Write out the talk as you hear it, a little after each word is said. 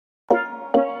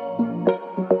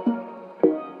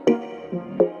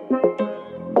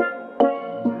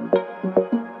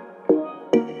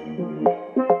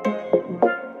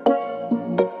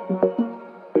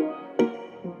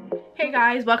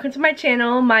guys, welcome to my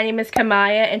channel. My name is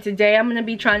Kamaya and today I'm going to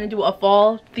be trying to do a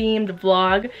fall themed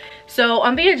vlog. So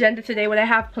on the agenda today, what I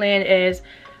have planned is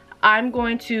I'm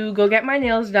going to go get my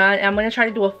nails done and I'm going to try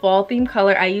to do a fall themed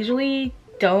color. I usually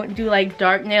don't do like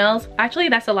dark nails. Actually,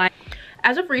 that's a lie.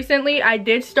 As of recently, I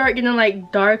did start getting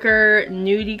like darker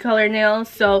nudie color nails,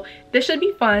 so this should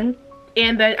be fun.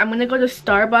 And then I'm gonna go to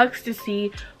Starbucks to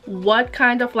see what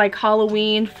kind of like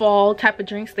Halloween fall type of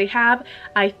drinks they have.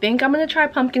 I think I'm gonna try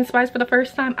pumpkin spice for the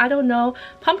first time. I don't know,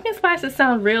 pumpkin spices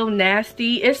sound real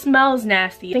nasty. It smells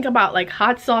nasty. Think about like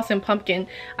hot sauce and pumpkin.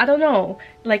 I don't know,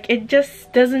 like it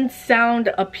just doesn't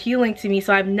sound appealing to me.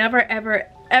 So I've never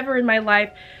ever in my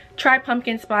life tried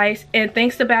pumpkin spice, and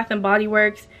thanks to Bath and Body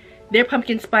Works, their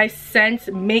pumpkin spice scents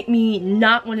make me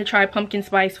not want to try pumpkin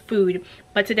spice food.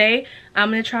 But today, I'm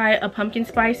going to try a pumpkin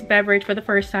spice beverage for the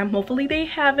first time. Hopefully they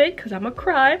have it, because I'm going to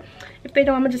cry. If they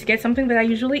don't, I'm going to just get something that I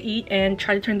usually eat and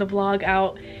try to turn the vlog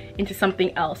out into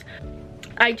something else.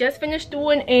 I just finished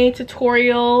doing a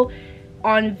tutorial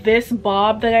on this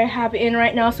bob that I have in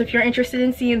right now. So if you're interested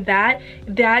in seeing that,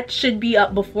 that should be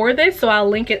up before this. So I'll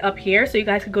link it up here so you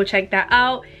guys can go check that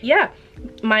out. Yeah.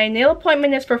 My nail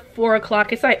appointment is for 4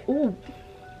 o'clock. It's like, ooh,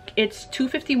 it's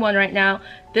 2:51 right now.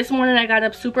 This morning I got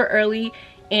up super early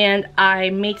and I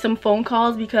made some phone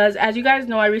calls because, as you guys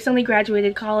know, I recently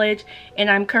graduated college and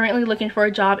I'm currently looking for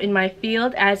a job in my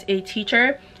field as a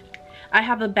teacher. I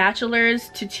have a bachelor's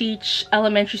to teach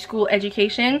elementary school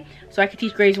education, so I could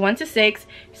teach grades 1 to 6.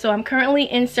 So I'm currently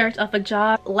in search of a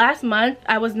job. Last month,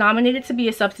 I was nominated to be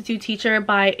a substitute teacher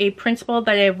by a principal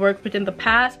that I've worked with in the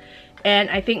past.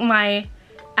 And I think my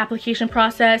application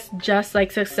process just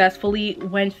like successfully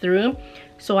went through.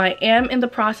 So I am in the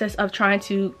process of trying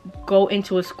to go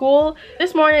into a school.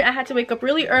 This morning I had to wake up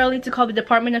really early to call the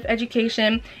Department of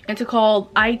Education and to call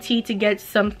IT to get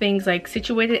some things like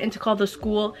situated, and to call the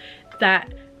school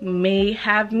that may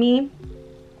have me,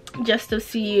 just to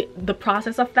see the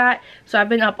process of that. So I've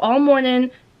been up all morning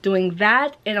doing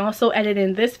that and also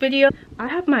editing this video. I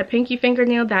have my pinky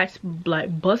fingernail that's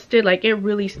like busted, like it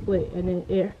really split, and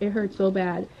it hurt so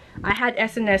bad. I had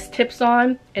S&S tips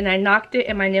on and I knocked it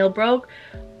and my nail broke,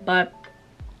 but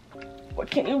what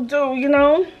can you do, you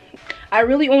know? I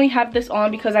really only have this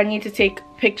on because I need to take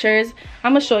pictures.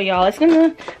 I'm gonna show y'all.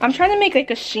 I'm trying to make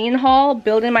like a Shein haul,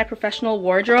 building my professional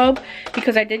wardrobe,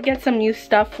 because I did get some new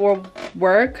stuff for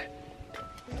work.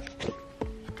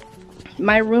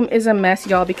 My room is a mess,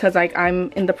 y'all, because like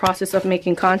I'm in the process of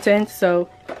making content, so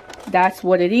that's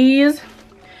what it is.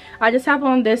 I just have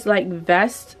on this like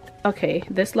vest. Okay,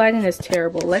 this lighting is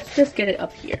terrible. Let's just get it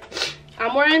up here.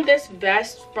 I'm wearing this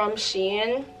vest from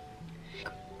Shein.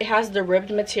 It has the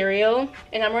ribbed material,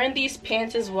 and I'm wearing these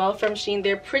pants as well from Shein.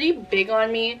 They're pretty big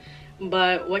on me,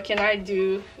 but what can I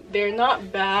do? They're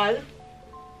not bad.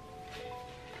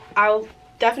 I'll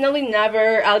definitely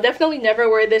never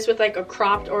wear this with like a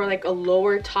cropped or like a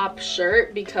lower top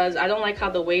shirt, because I don't like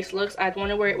how the waist looks. I'd want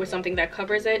to wear it with something that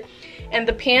covers it. And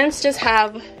the pants just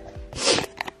have,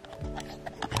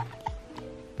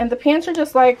 and the pants are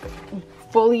just like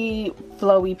fully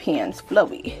flowy pants,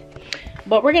 flowy.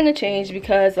 But we're gonna change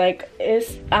because like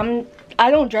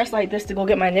I don't dress like this to go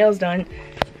get my nails done.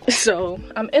 So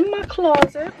I'm in my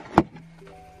closet.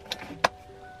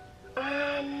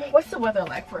 What's the weather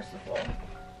like, first of all?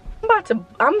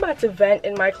 I'm about to vent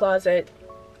in my closet.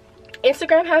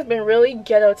 Instagram has been really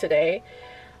ghetto today.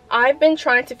 I've been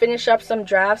trying to finish up some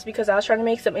drafts because I was trying to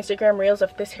make some Instagram reels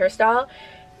of this hairstyle,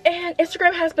 and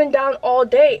Instagram has been down all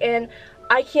day and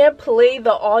I can't play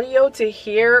the audio to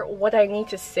hear what I need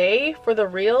to say for the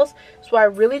reels. So I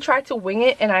really tried to wing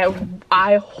it, and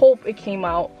I hope it came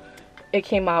out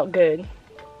good.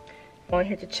 I'm on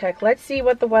here to check. Let's see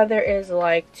what the weather is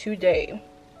like today.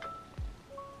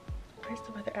 Where's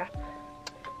the weather app?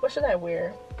 What should I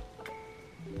wear?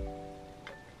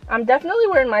 I'm definitely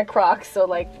wearing my Crocs, so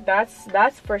like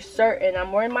that's for certain.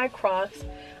 I'm wearing my Crocs.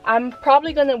 I'm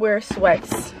probably gonna wear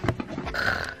sweats.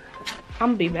 I'm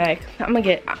gonna be back. I'm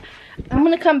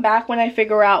gonna come back when I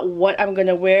figure out what I'm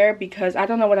gonna wear, because I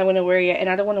don't know what I'm gonna wear yet, and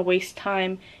I don't want to waste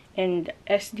time and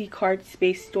SD card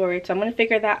space storage. So I'm gonna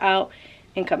figure that out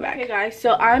and come back. Okay guys,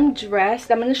 so I'm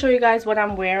dressed. I'm gonna show you guys what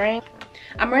I'm wearing.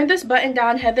 I'm wearing this button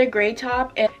down heather gray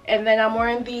top, and then I'm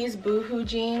wearing these Boohoo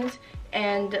jeans,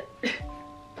 and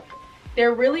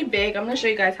they're really big. I'm gonna show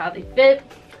you guys how they fit.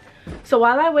 So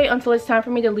while I wait until it's time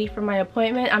for me to leave for my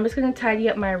appointment, I'm just gonna tidy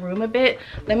up my room a bit.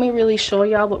 Let me really show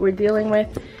y'all what we're dealing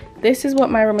with. This is what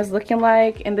my room is looking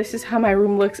like, and this is how my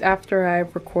room looks after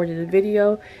I've recorded a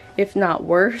video, if not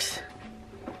worse.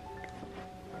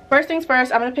 First things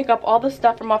first, I'm gonna pick up all the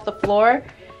stuff from off the floor.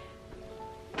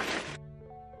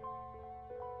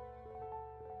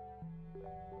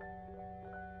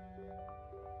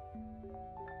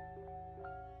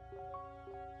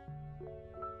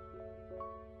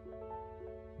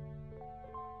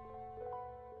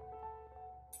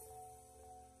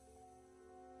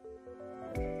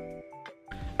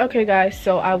 Okay guys,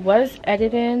 so I was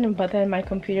editing, but then my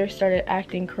computer started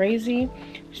acting crazy,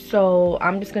 so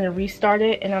I'm just gonna restart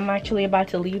it, and I'm actually about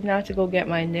to leave now to go get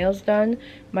my nails done.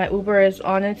 My Uber is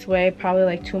on its way, probably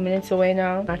like 2 minutes away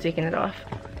now. I'm not taking it off.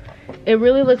 It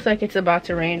really looks like it's about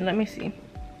to rain. Let me see.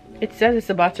 It says it's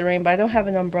about to rain, but I don't have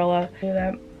an umbrella.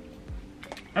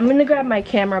 I'm gonna grab my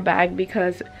camera bag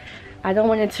because I don't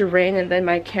want it to rain and then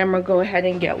my camera go ahead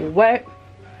and get wet.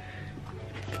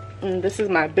 And this is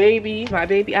my baby.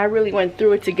 I really went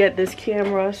through it to get this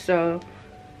camera, so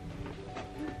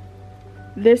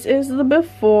this is the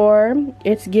before.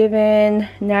 It's given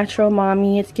natural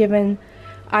mommy. It's given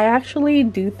I actually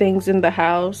do things in the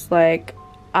house. Like,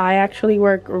 I actually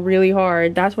work really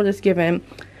hard. That's what it's given.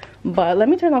 But let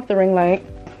me turn off the ring light.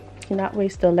 Not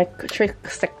waste the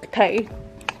electricity.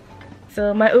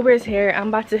 So my Uber is here. I'm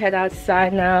about to head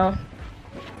outside now.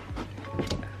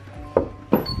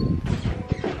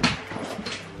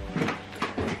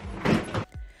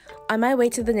 On my way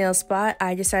to the nail spot,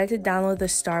 I decided to download the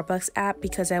Starbucks app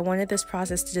because I wanted this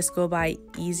process to just go by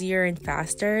easier and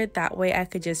faster. That way I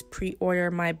could just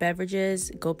pre-order my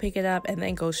beverages, go pick it up, and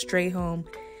then go straight home.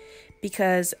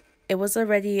 Because it was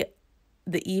already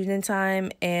the evening time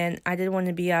and I didn't want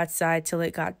to be outside till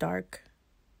it got dark.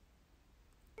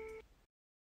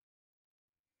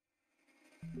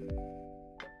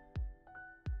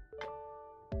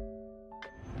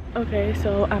 Okay,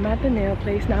 so I'm at the nail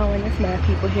place now and there's mad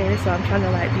people here, so I'm trying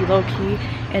to like be low-key,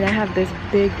 and I have this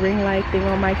big ring light thing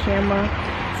on my camera,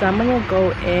 so I'm gonna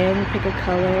go in, pick a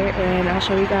color, and I'll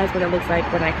show you guys what it looks like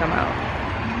when I come out.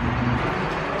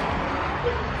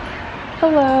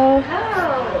 Hello.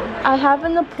 Hello. I have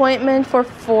an appointment for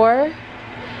 4.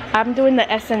 I'm doing the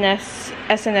SNS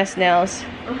nails.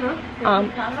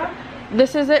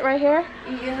 This is it right here?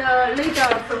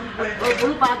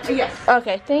 Yes.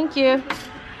 Okay, thank you.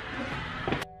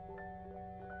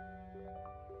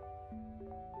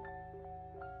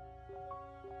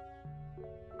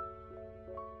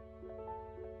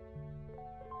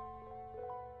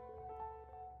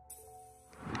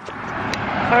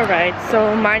 Alright,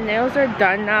 so my nails are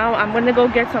done now. I'm gonna go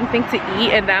get something to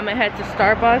eat and then I'm gonna head to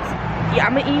Starbucks. Yeah,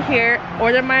 I'm gonna eat here,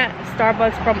 order my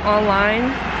Starbucks from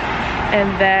online,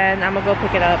 and then I'm gonna go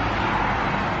pick it up.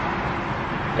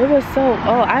 It was so,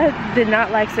 I did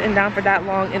not like sitting down for that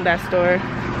long in that store.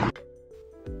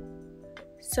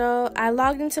 So I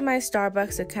logged into my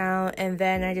Starbucks account and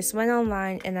then I just went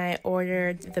online and I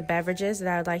ordered the beverages that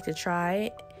I would like to try.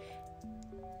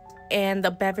 And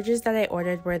the beverages that I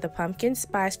ordered were the pumpkin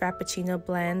spice frappuccino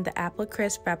blend, the apple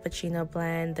crisp frappuccino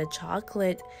blend, the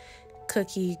chocolate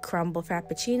cookie crumble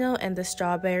frappuccino, and the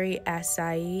strawberry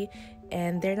acai.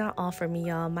 And they're not all for me,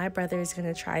 y'all. My brother is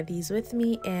gonna try these with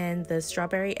me, and the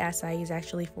strawberry acai is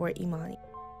actually for Imani.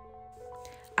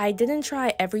 I didn't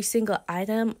try every single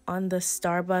item on the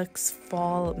Starbucks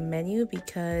fall menu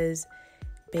because,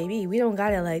 baby, we don't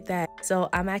got it like that. So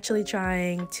I'm actually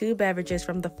trying 2 beverages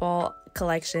from the fall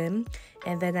collection,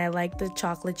 and then I like the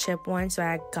chocolate chip one, so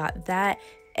I got that,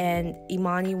 and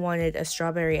Imani wanted a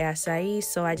strawberry acai,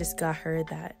 so I just got her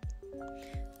that.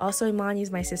 Also, Imani's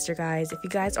my sister, guys. If you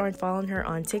guys aren't following her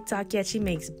on TikTok yet, she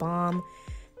makes bomb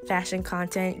fashion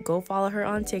content. Go follow her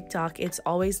on TikTok. It's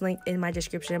always linked in my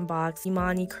description box.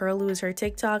 imanikirlew is her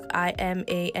TikTok.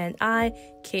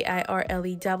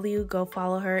 imanikirlew. Go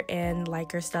follow her and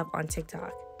like her stuff on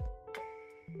TikTok.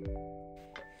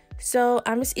 So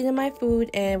I'm just eating my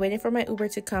food and waiting for my Uber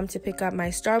to come to pick up my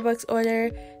Starbucks order.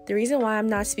 The reason why I'm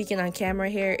not speaking on camera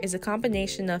here is a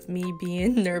combination of me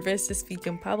being nervous to speak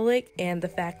in public and the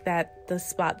fact that the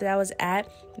spot that I was at,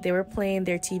 they were playing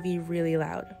their TV really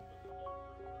loud.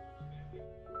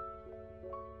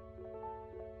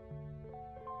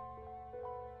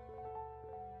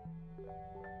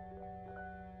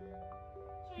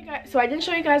 So I didn't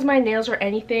show you guys my nails or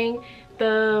anything.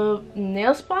 The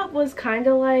nail spot was kind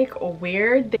of like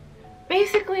weird.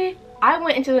 Basically, I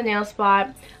went into the nail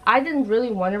spot. I didn't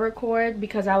really want to record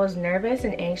because I was nervous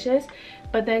and anxious,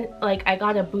 but then like I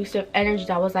got a boost of energy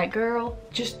that was like, girl,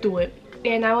 just do it.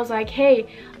 And I was like, hey,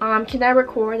 can I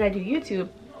record? I do YouTube.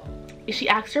 She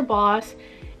asked her boss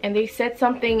and they said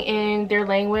something in their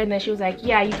language, and then she was like,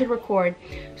 yeah, you could record.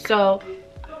 So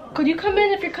could you come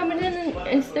in if you're coming in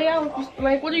and stay out?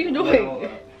 Like, what are you doing?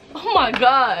 Oh my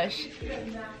gosh.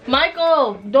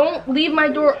 Michael, don't leave my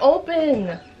door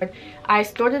open. I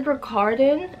started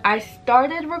recording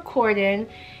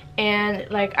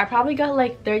and like I probably got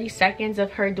like 30 seconds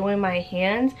of her doing my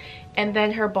hands, and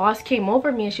then her boss came over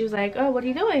me and she was like, oh, what are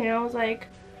you doing? And I was like,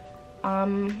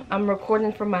 I'm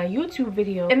recording for my YouTube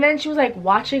video. And then she was like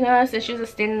watching us and she was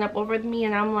just standing up over me,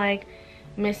 and I'm like,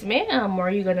 Miss Ma'am, where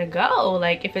are you gonna go?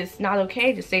 Like, if it's not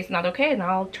okay, just say it's not okay and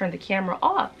I'll turn the camera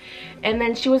off. And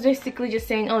then she was basically just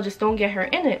saying, oh, just don't get her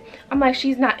in it. I'm like,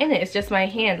 she's not in it, it's just my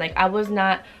hand. Like, I was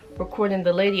not recording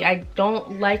the lady. I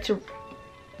don't like to,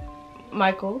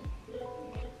 Michael,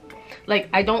 like,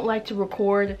 I don't like to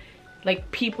record like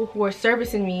people who are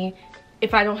servicing me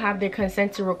if I don't have their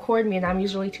consent to record me, and I'm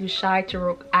usually too shy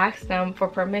to ask them for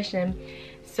permission.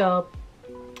 So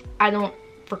I don't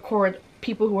record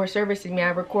people who are servicing me. I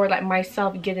record like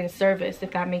myself getting serviced,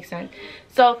 if that makes sense.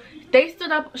 So they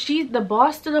stood up, the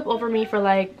boss stood up over me for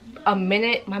like a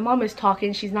minute. My mom is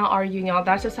talking, she's not arguing, y'all.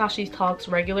 That's just how she talks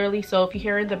regularly. So if you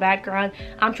hear in the background,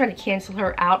 I'm trying to cancel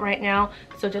her out right now,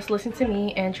 so just listen to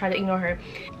me and try to ignore her.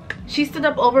 She stood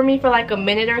up over me for like a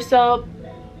minute or so,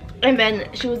 and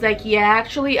then she was like, yeah,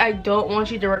 actually I don't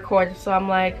want you to record. So I'm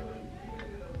like,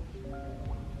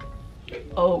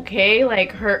 okay,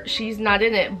 like, she's not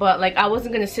in it, but like I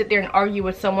wasn't gonna sit there and argue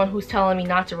with someone who's telling me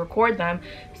not to record them.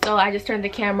 So I just turned the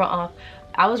camera off.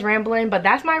 I was rambling, but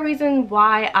that's my reason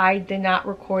why I did not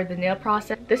record the nail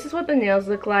process. This is what the nails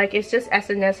look like. It's just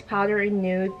SNS powder in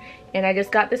nude, and I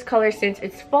just got this color since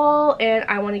it's fall and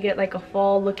I want to get like a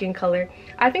fall looking color.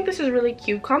 I think this is really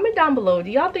cute. Comment down below,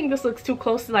 do y'all think this looks too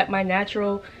close to like my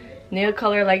natural nail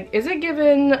color? Like, is it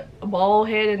giving bald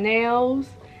head and nails?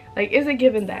 Like, is it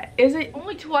given that? Is it?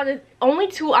 Only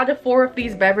two out of 4 of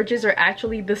these beverages are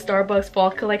actually the Starbucks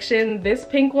fall collection. This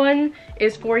pink one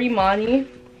is for Imani.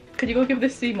 Could you go give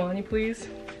this to Imani, please?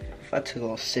 If I took a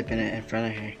little sip in it in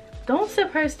front of her. Don't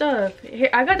sip her stuff. Here,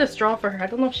 I got a straw for her. I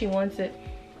don't know if she wants it.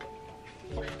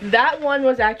 That one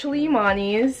was actually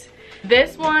Imani's.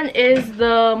 This one is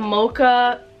the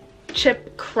mocha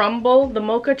chip crumble, the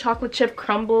mocha chocolate chip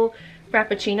crumble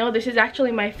Frappuccino. This is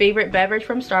actually my favorite beverage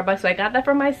from Starbucks, so I got that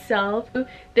for myself.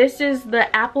 This is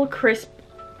the apple crisp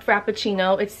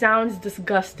Frappuccino. It sounds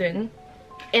disgusting.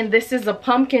 And this is a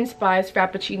pumpkin spice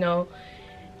Frappuccino.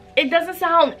 It doesn't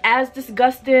sound as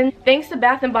disgusting. Thanks to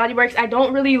Bath and Body Works, I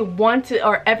don't really want to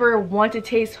or ever want to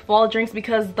taste fall drinks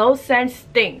because those scents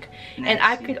stink. Nasty. And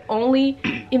I could only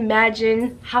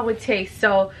imagine how it tastes.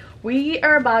 So we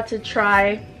are about to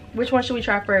try, which one should we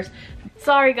try first?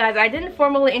 Sorry guys, I didn't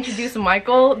formally introduce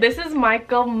Michael. This is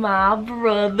Michael, my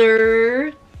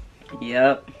brother.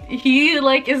 Yep. He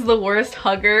like is the worst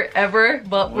hugger ever,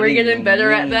 but we're getting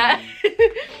better at that.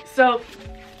 So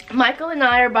Michael and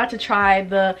I are about to try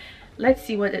the, let's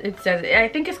see what it says. I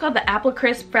think it's called the apple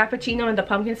crisp Frappuccino and the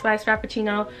pumpkin spice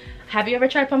Frappuccino. Have you ever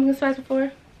tried pumpkin spice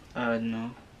before?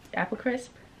 No. Apple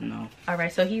crisp? No.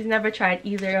 Alright, so he's never tried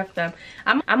either of them.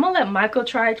 I'm gonna let Michael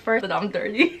try it first, but I'm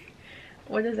dirty.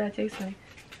 What does that taste like?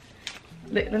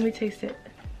 Let me taste it.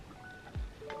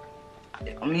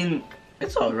 I mean,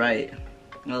 it's alright.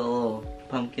 A little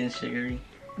pumpkin sugary.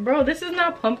 Bro, this is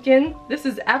not pumpkin. This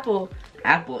is apple.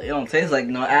 Apple? It don't taste like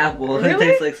no apple. Really? It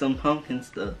tastes like some pumpkin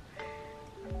stuff.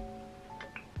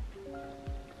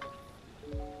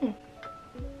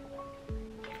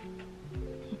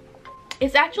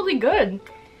 It's actually good.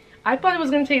 I thought it was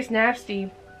gonna taste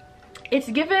nasty. It's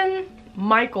given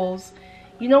Michael's.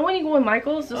 You know when you go in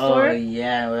Michael's, the store? Oh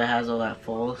yeah, where it has all that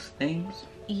false things.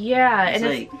 Yeah, it's and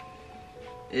like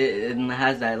it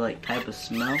has that like type of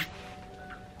smell.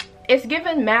 It's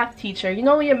given math teacher. You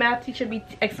know when your math teacher be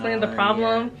explaining the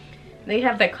problem? Yeah. They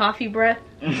have that coffee breath.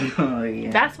 Oh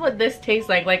yeah. That's what this tastes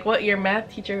like what your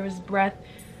math teacher's breath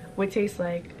would taste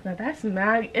like. Now that's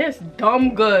mad. It's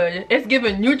dumb good. It's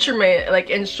given nutriment, like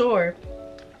Ensure.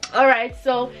 Alright,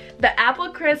 so the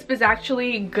apple crisp is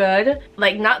actually good.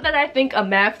 Like, not that I think a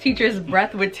math teacher's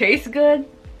breath would taste good,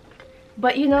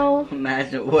 but you know.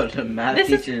 Imagine what a math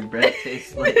teacher's breath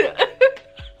tastes like.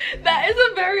 That is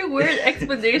a very weird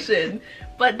explanation,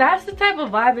 but that's the type of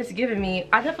vibe it's giving me.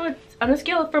 I definitely, on a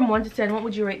scale from 1 to 10, what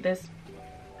would you rate this?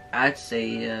 I'd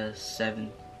say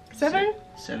 7. 7?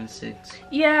 7, 6.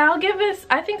 Yeah, I'll give this,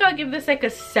 I think I'll give this like a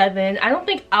 7. I don't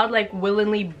think I'd like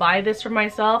willingly buy this for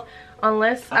myself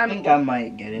unless I think I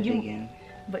might get it again.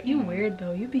 But you weird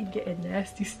though, you be getting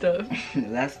nasty stuff.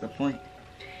 That's the point.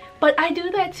 But I do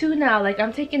that too now, like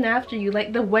I'm taking after you.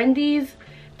 Like the Wendy's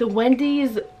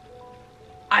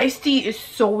iced tea is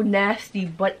so nasty,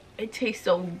 but it tastes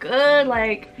so good.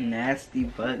 Like nasty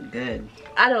but good.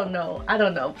 I don't know.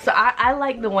 So I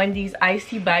like the Wendy's iced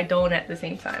tea, but I don't at the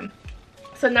same time.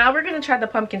 So now we're gonna try the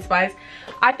pumpkin spice.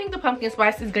 I think the pumpkin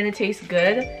spice is gonna taste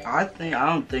good. I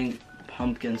don't think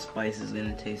pumpkin spice is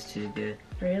gonna taste too good.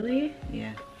 Really?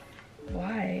 Yeah.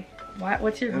 Why?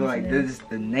 What's your reason? Like, this is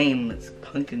the name, it's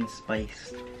pumpkin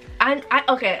spice.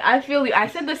 Okay, I feel you. I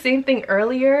said the same thing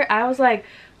earlier. I was like,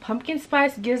 pumpkin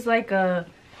spice gives like a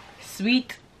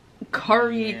sweet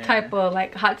curry type of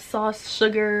like hot sauce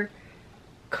sugar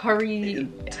curry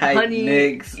type honey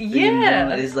mix. Yeah, you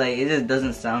know? It's like it just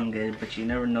doesn't sound good, but you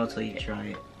never know till you try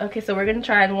it. okay, so we're gonna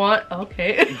try and one.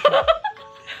 Okay.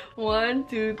 1,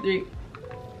 2, 3.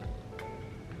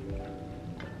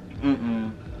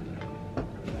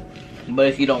 But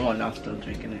if you don't want, I'm still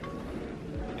drinking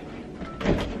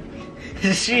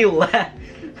it. She laughed.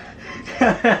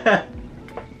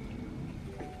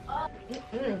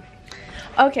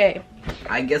 Okay,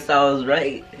 I guess I was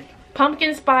right.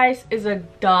 pumpkin spice is a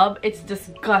dub. It's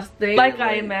disgusting, like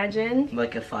I imagined.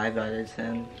 Like a 5 out of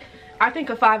 10. I think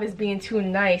a 5 is being too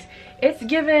nice. It's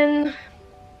given,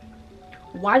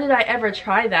 why did I ever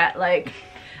try that? Like,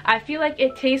 I feel like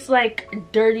it tastes like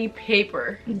dirty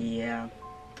paper. Yeah,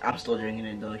 I'm still drinking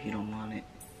it though if you don't want it.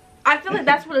 I feel like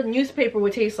that's what a newspaper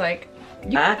would taste like.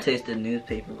 I tasted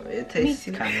newspaper, but it tastes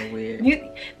kind of weird.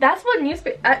 That's what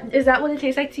newspaper, is that what it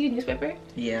tastes like to you, newspaper?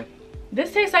 Yeah.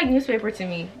 This tastes like newspaper to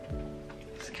me.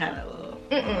 It's kind of a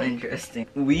little interesting.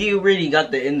 We already got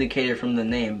the indicator from the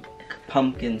name,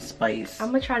 pumpkin spice.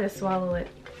 I'm gonna try to swallow it.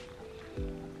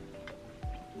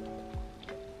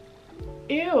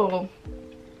 Ew.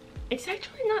 It's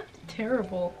actually not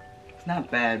terrible. It's not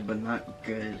bad, but not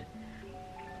good.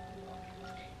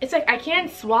 It's like I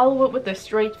can't swallow it with a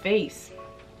straight face.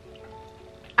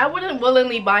 I wouldn't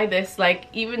willingly buy this, like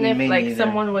even if like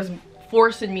someone was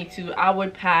forcing me to, I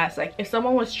would pass. Like if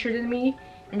someone was treating me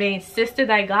and they insisted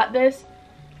I got this,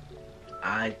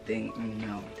 I think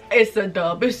no. It's a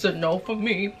dub. It's a no for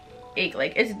me.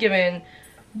 Like it's giving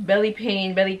belly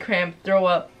pain, belly cramp, throw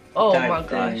up. Oh my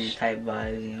gosh. Type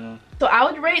vibes, you know. So I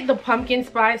would rate the pumpkin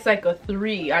spice like a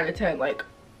 3 out of 10. Like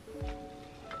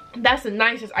that's the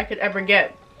nicest I could ever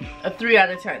get. A 3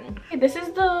 out of 10. This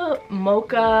is the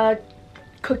mocha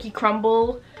cookie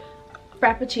crumble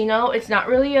frappuccino. It's not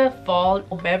really a fall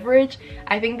beverage.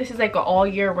 I think this is like an all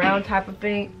year round type of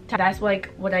thing. That's like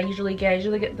what I usually get. I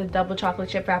usually get the double chocolate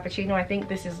chip frappuccino. I think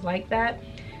this is like that.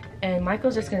 And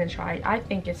Michael's just gonna try it. I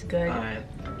think it's good. Alright,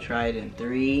 try it in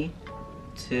 3,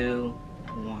 2,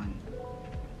 1.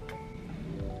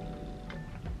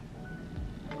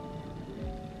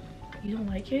 You don't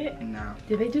like it? No.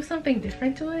 Did they do something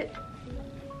different to it?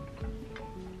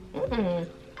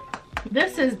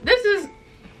 This is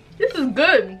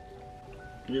good.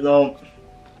 You know,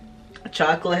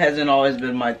 chocolate hasn't always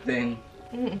been my thing.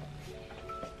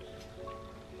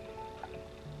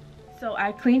 So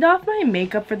I cleaned off my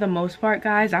makeup for the most part,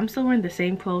 guys. I'm still wearing the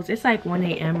same clothes. It's like 1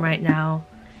 a.m. right now.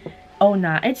 Oh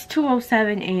nah, it's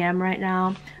 2:07 a.m. right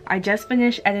now. I just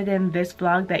finished editing this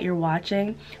vlog that you're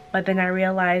watching, but then I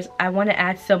realized I want to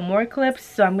add some more clips,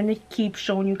 so I'm gonna keep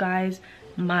showing you guys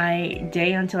my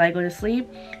day until I go to sleep.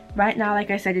 Right now, like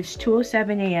I said, it's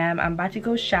 2:07 a.m. I'm about to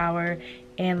go shower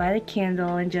and light a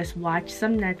candle and just watch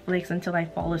some Netflix until I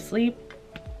fall asleep.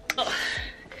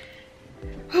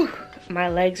 My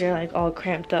legs are like all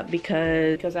cramped up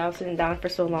because I was sitting down for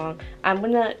so long. I'm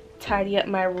gonna tidy up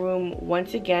my room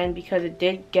once again because it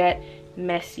did get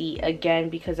messy again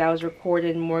because I was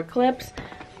recording more clips.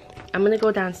 I'm gonna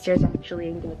go downstairs actually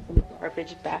and get some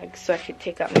garbage bags so I could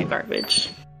take out my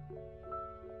garbage.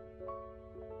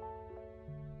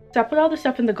 So I put all the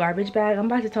stuff in the garbage bag. I'm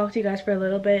about to talk to you guys for a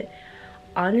little bit.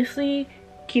 Honestly,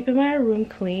 keeping my room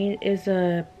clean is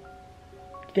a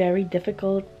very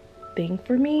difficult thing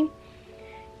for me.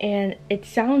 And it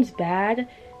sounds bad,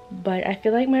 but I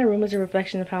feel like my room is a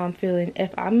reflection of how I'm feeling.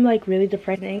 If I'm like really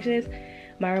depressed and anxious,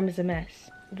 my room is a mess,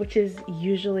 which is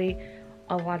usually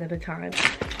a lot of the time.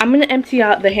 I'm gonna empty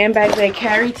out the handbag that I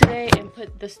carry today and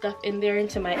put the stuff in there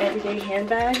into my everyday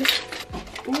handbag.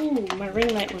 Ooh, my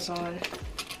ring light was on.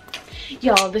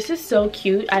 Y'all, this is so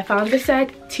cute. I found this at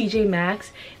TJ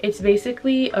Maxx. It's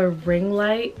basically a ring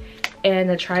light and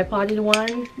a tripoded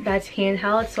one that's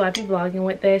handheld, so I'll be vlogging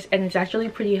with this, and it's actually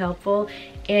pretty helpful,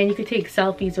 and you could take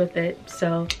selfies with it.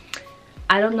 So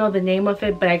I don't know the name of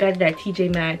it, but I got it at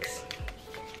TJ Maxx.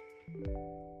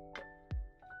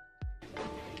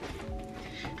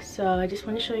 So I just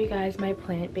want to show you guys my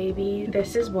plant baby.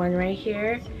 This is one right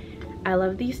here. I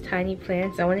love these tiny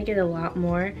plants. I want to get a lot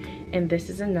more, and this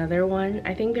is another one.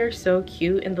 I think they're so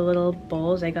cute in the little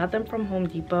bowls. I got them from Home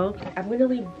Depot. I'm gonna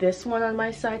leave this one on my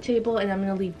side table, and I'm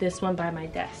gonna leave this one by my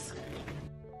desk.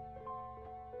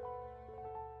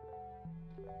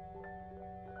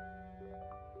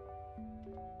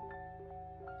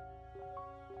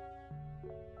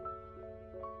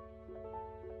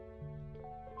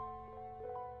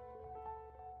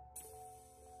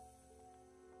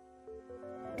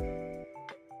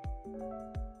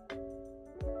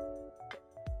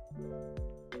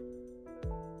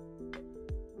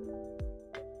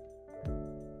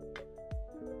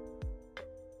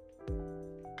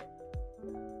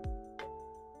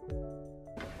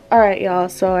 Alright y'all,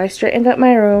 so I straightened up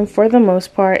my room for the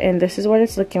most part, and this is what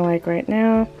it's looking like right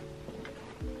now.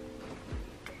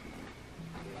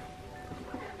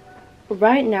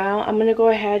 Right now, I'm going to go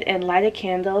ahead and light a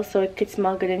candle so it could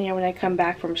smell good in here when I come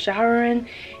back from showering.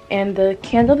 And the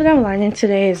candle that I'm lighting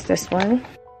today is this one.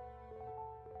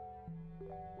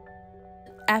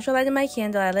 After lighting my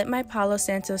candle, I lit my Palo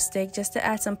Santo stick just to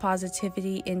add some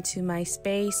positivity into my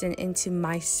space and into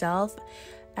myself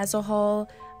as a whole.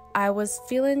 I was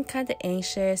feeling kind of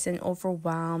anxious and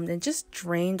overwhelmed and just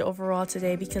drained overall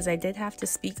today because I did have to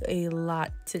speak a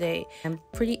lot today. I'm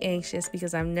pretty anxious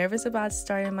because I'm nervous about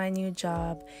starting my new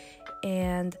job,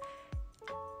 and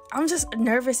I'm just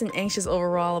nervous and anxious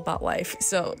overall about life.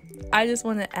 So I just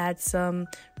want to add some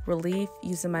relief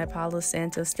using my Palo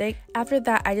Santo stick. After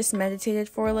that, I just meditated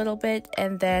for a little bit,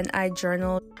 and then I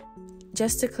journaled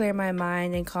just to clear my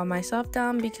mind and calm myself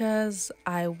down because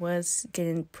I was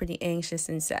getting pretty anxious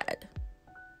and sad.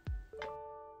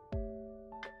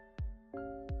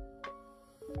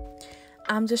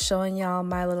 I'm just showing y'all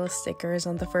my little stickers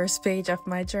on the first page of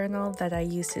my journal that I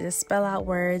use to just spell out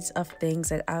words of things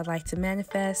that I would like to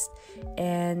manifest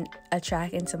and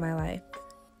attract into my life.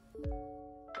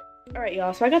 Alright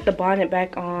y'all, so I got the bonnet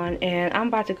back on and I'm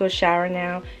about to go shower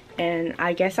now, and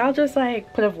I guess I'll just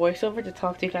like put a voiceover to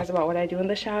talk to you guys about what I do in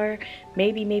the shower.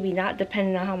 Maybe, maybe not,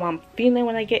 depending on how I'm feeling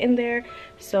when I get in there,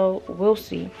 so we'll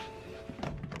see.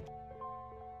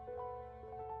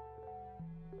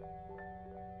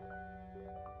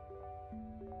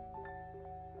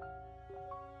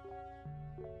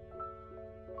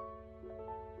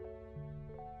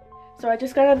 So I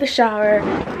just got out of the shower,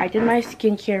 I did my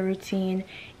skincare routine,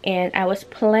 and I was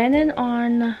planning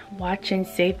on watching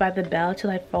Saved by the Bell till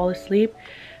I fall asleep,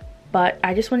 but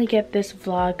I just want to get this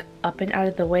vlog up and out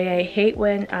of the way. I hate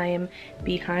when I am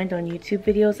behind on YouTube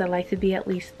videos. I like to be at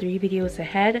least 3 videos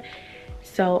ahead.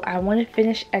 So I want to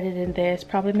finish editing this,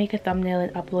 probably make a thumbnail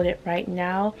and upload it right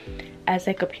now as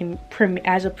like a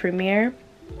premiere.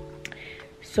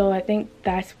 So I think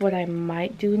that's what I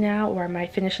might do now, or I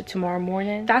might finish it tomorrow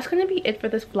morning. That's going to be it for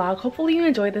this vlog. Hopefully you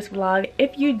enjoyed this vlog.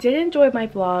 If you did enjoy my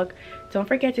vlog, don't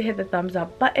forget to hit the thumbs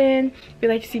up button. If you'd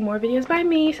like to see more videos by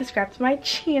me, subscribe to my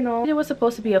channel. It was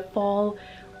supposed to be a fall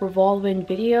revolving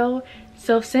video.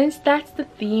 So since that's the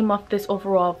theme of this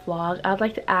overall vlog, I'd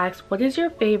like to ask, what is your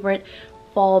favorite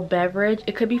fall beverage?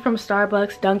 It could be from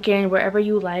Starbucks, Dunkin', wherever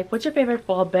you like. What's your favorite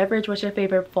fall beverage? What's your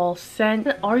favorite fall scent?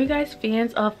 Are you guys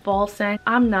fans of fall scent?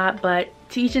 I'm not, but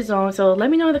to each his own. So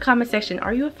let me know in the comment section,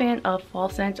 are you a fan of fall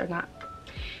scents or not?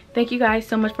 Thank you guys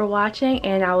so much for watching,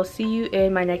 and I will see you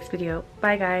in my next video.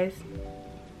 Bye guys.